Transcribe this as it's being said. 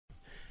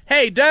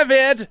Hey,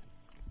 David.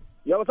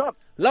 Yo, what's up?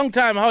 Long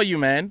time. How are you,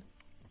 man?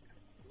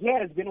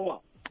 Yeah, it's been a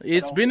while.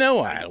 It's been a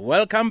while.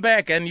 Welcome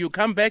back. And you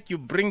come back, you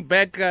bring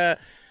back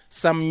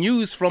some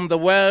news from the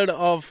world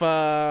of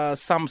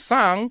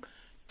Samsung.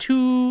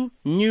 2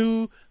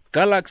 new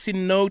Galaxy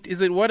Note. Is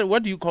it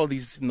what do you call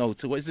these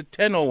notes? Is it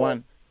 10 or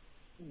 1?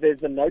 There's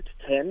the Note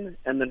 10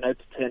 and the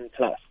Note 10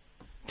 Plus.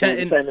 10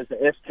 the same as the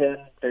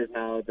S10. There's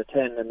now the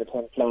 10 and the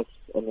 10 Plus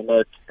on the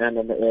Note and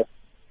on the S.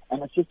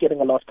 And it's just getting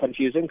a lot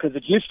confusing because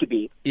it used to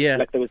be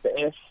like there was the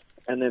S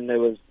and then there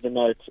was the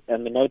Note,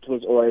 and the Note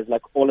was always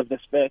like all of the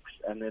specs,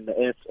 and then the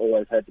S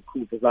always had the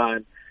cool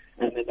design,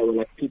 and then there were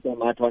like people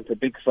might want a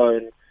big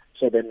phone,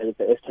 so then there was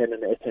the S10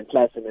 and the S10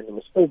 Plus, and then there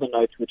was still the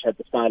Note which had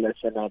the stylus,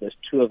 and now there's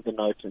 2 of the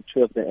Note and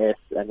 2 of the S,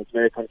 and it's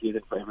very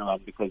confusing for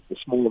everyone because the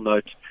small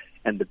Note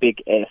and the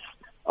big S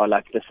are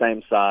like the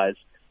same size,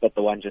 but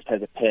the one just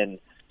has a pen.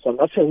 So I'm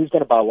not sure who's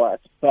going to buy what.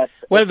 But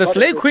well, the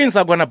Slay Queens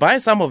are going to buy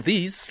some of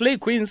these. Slay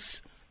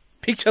Queens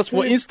pictures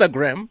for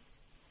Instagram.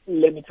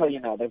 Let me tell you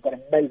now, they've got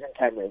amazing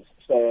cameras.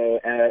 So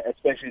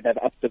especially they've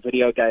upped the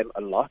video game a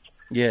lot.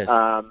 Yes.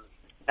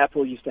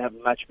 Apple used to have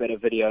much better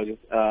video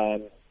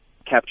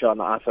capture on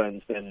the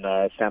iPhones than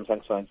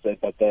Samsung phones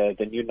did. But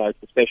the new Note,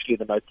 especially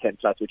the Note 10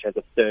 Plus, which has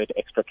a 3rd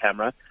extra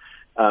camera,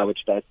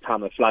 which does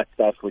time of flight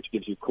stuff, which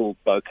gives you cool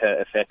bokeh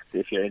effects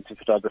if you're into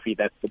photography.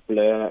 That's the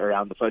blur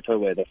around the photo,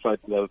 where the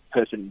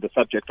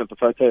subject of the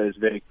photo is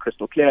very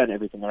crystal clear and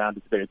everything around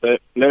is very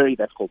blurry.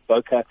 That's called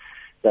bokeh.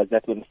 Does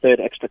that with a 3rd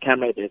extra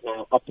camera. There's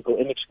now optical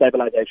image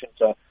stabilization,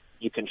 so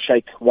you can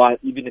shake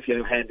even if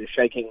your hand is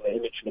shaking, the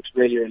image looks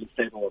really, really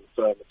stable on the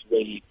phone. It's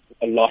really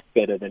a lot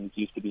better than it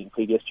used to be in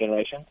previous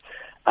generations.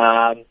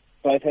 Both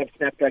have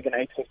Snapdragon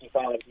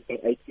 855. You've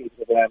got 8 gigs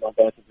of RAM on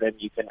both of them.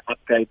 You can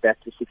upgrade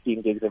that to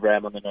 16 gigs of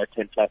RAM on the Note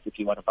 10 Plus if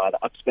you want to buy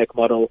the up-spec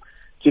model.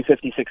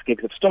 256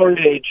 gigs of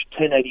storage,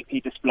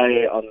 1080p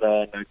display on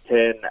the Note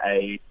 10,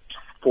 a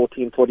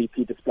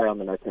 1440p display on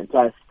the Note 10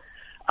 Plus.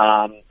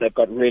 They've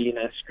got really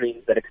nice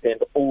screens that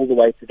extend all the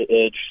way to the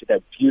edge. They're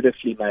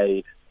beautifully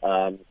made.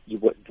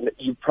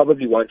 You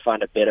probably won't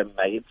find a better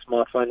made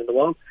smartphone in the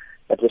world,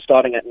 but we're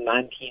starting at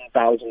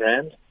 19,000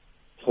 Rand.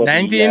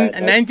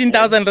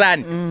 19,000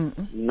 Rand.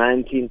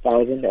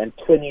 19,000 and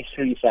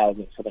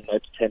 23,000 for the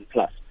Note 10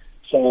 Plus.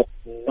 So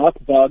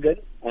not bargain.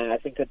 I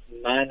think it's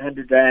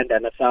 900 Rand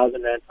and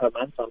 1,000 Rand per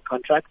month on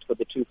contract for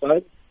the 2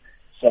 phones.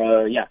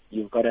 So yeah,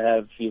 you've got to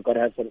have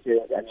some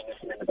serious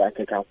ammunition in the bank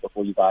account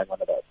before you buy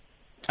one of those.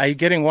 Are you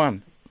getting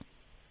one?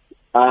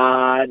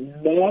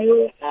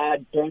 No, I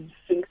don't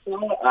think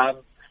so. I'm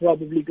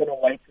probably going to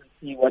wait and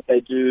see what they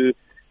do.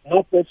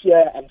 Not this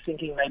year. I'm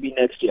thinking maybe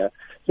next year.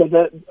 So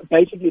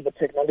basically the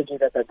technology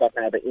that they've got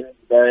now,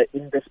 the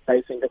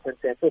in-display fingerprint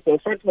sensor. So the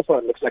front of the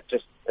phone looks like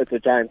it's a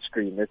giant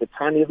screen. There's a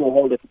tiny little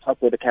hole at the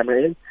top where the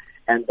camera is,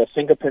 and the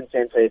fingerprint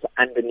sensor is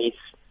underneath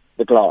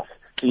the glass.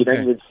 So you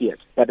don't even see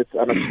it. But it's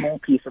on a small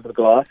piece of the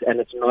glass, and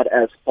it's not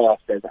as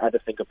fast as other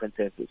fingerprint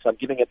sensors. So I'm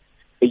giving it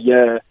a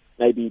year,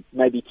 maybe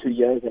 2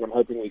 years, and I'm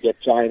hoping we get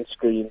giant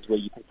screens where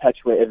you can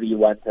touch wherever you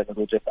want, and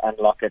it'll just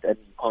unlock it, and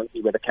you can't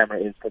see where the camera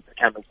is because the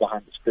camera's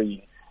behind the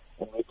screen.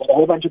 And we've got a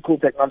whole bunch of cool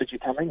technology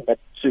coming, but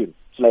soon,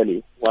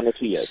 slowly, 1 or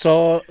 2 years.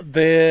 So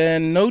the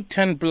Note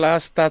 10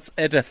 Plus starts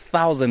at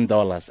 $1,000,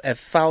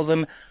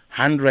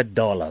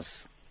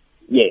 $1,100.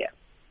 Yeah.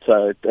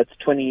 So it's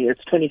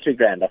 23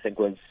 grand, I think,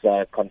 was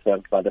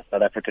confirmed by the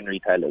South African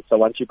retailers. So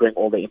once you bring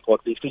all the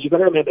import fees, because you've got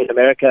to remember, in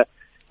America,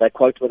 they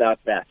quote without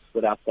VAT,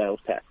 without sales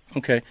tax.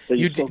 Okay. So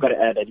you've still got to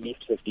add at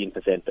least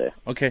 15% there.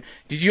 Okay.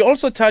 Did you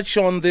also touch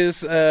on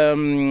this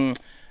Samsung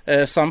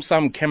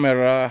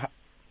camera,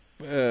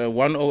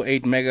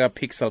 108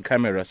 megapixel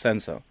camera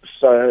sensor?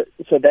 So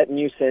that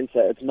new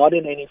sensor, it's not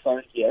in any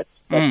phones yet.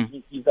 But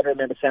you've got to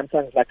remember,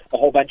 Samsung's like a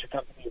whole bunch of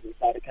companies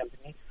inside a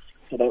company.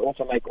 So they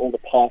also make all the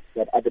parts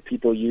that other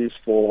people use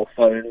for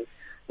phones,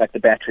 like the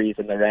batteries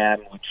and the RAM,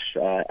 which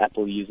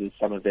Apple uses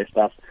some of their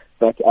stuff.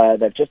 But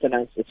they've just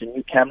announced it's a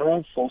new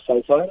camera for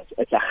cell phones.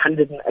 It's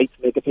 108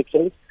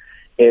 megapixels.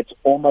 It's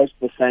almost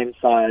the same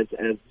size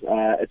as,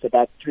 it's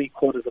about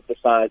 3/4 of the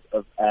size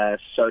of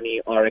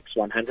Sony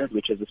RX100,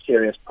 which is a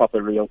serious,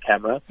 proper, real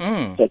camera.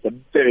 So it's a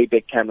very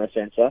big camera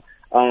sensor.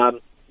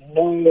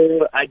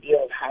 No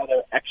idea of how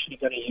they're actually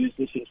going to use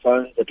this in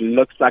phones. It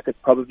looks like it's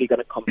probably going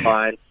to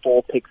combine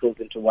 4 pixels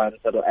into one,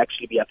 so it'll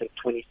actually be, I think,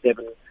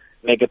 27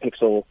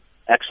 megapixel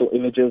actual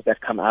images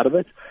that come out of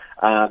it.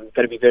 Going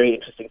to be very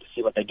interesting to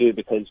see what they do,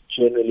 because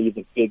generally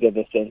the bigger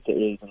the sensor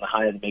is and the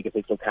higher the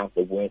megapixel count,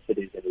 the worse it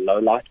is in low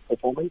light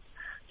performance.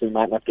 So we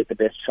might not get the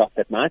best shot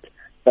that night.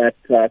 But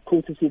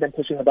cool to see them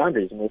pushing the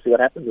boundaries, and we'll see what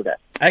happens with that.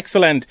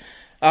 Excellent.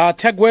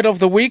 Tech word of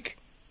the week?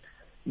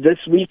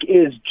 This week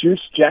is juice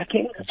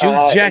jacking.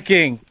 Juice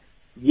jacking.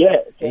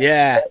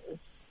 Yeah.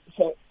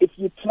 So if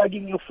you're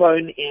plugging your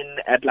phone in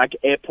at like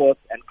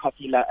airports and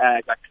coffee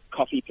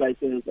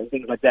places and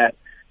things like that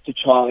to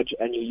charge,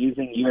 and you're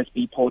using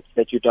USB ports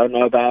that you don't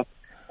know about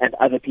and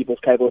other people's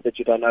cables that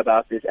you don't know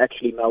about, there's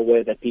actually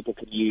malware that people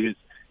can use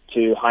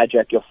to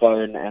hijack your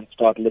phone and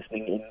start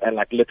listening in and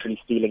like literally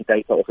stealing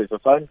data off of your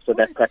phone. So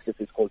that practice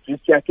is called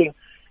juice jacking.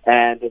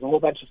 And there's a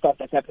whole bunch of stuff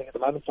that's happening at the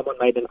moment. Someone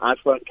made an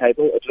iPhone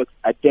cable. It looks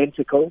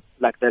identical,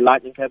 like the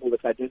lightning cable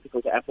looks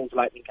identical to Apple's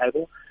lightning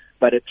cable,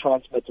 but it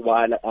transmits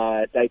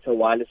data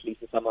wirelessly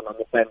to someone on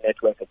the same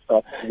network and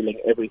starts stealing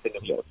everything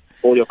of yours.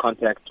 All your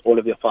contacts, all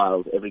of your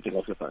files, everything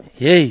off your phone.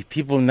 Hey,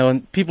 people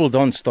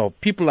don't stop.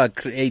 People are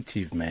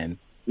creative, man.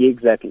 Yeah,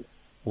 exactly.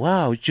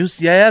 Wow,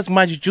 juice. Yeah, as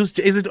much juice.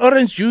 Is it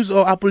orange juice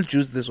or apple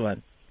juice, this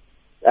one?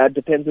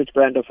 Depends which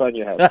brand of phone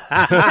you have.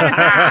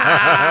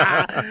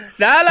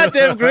 Nala,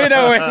 Dave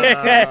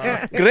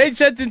Greenway. Great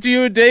chatting to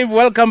you, Dave.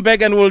 Welcome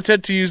back, and we'll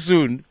chat to you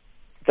soon.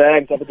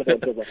 Thanks. Have a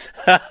good day.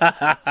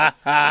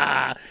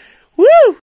 Woo!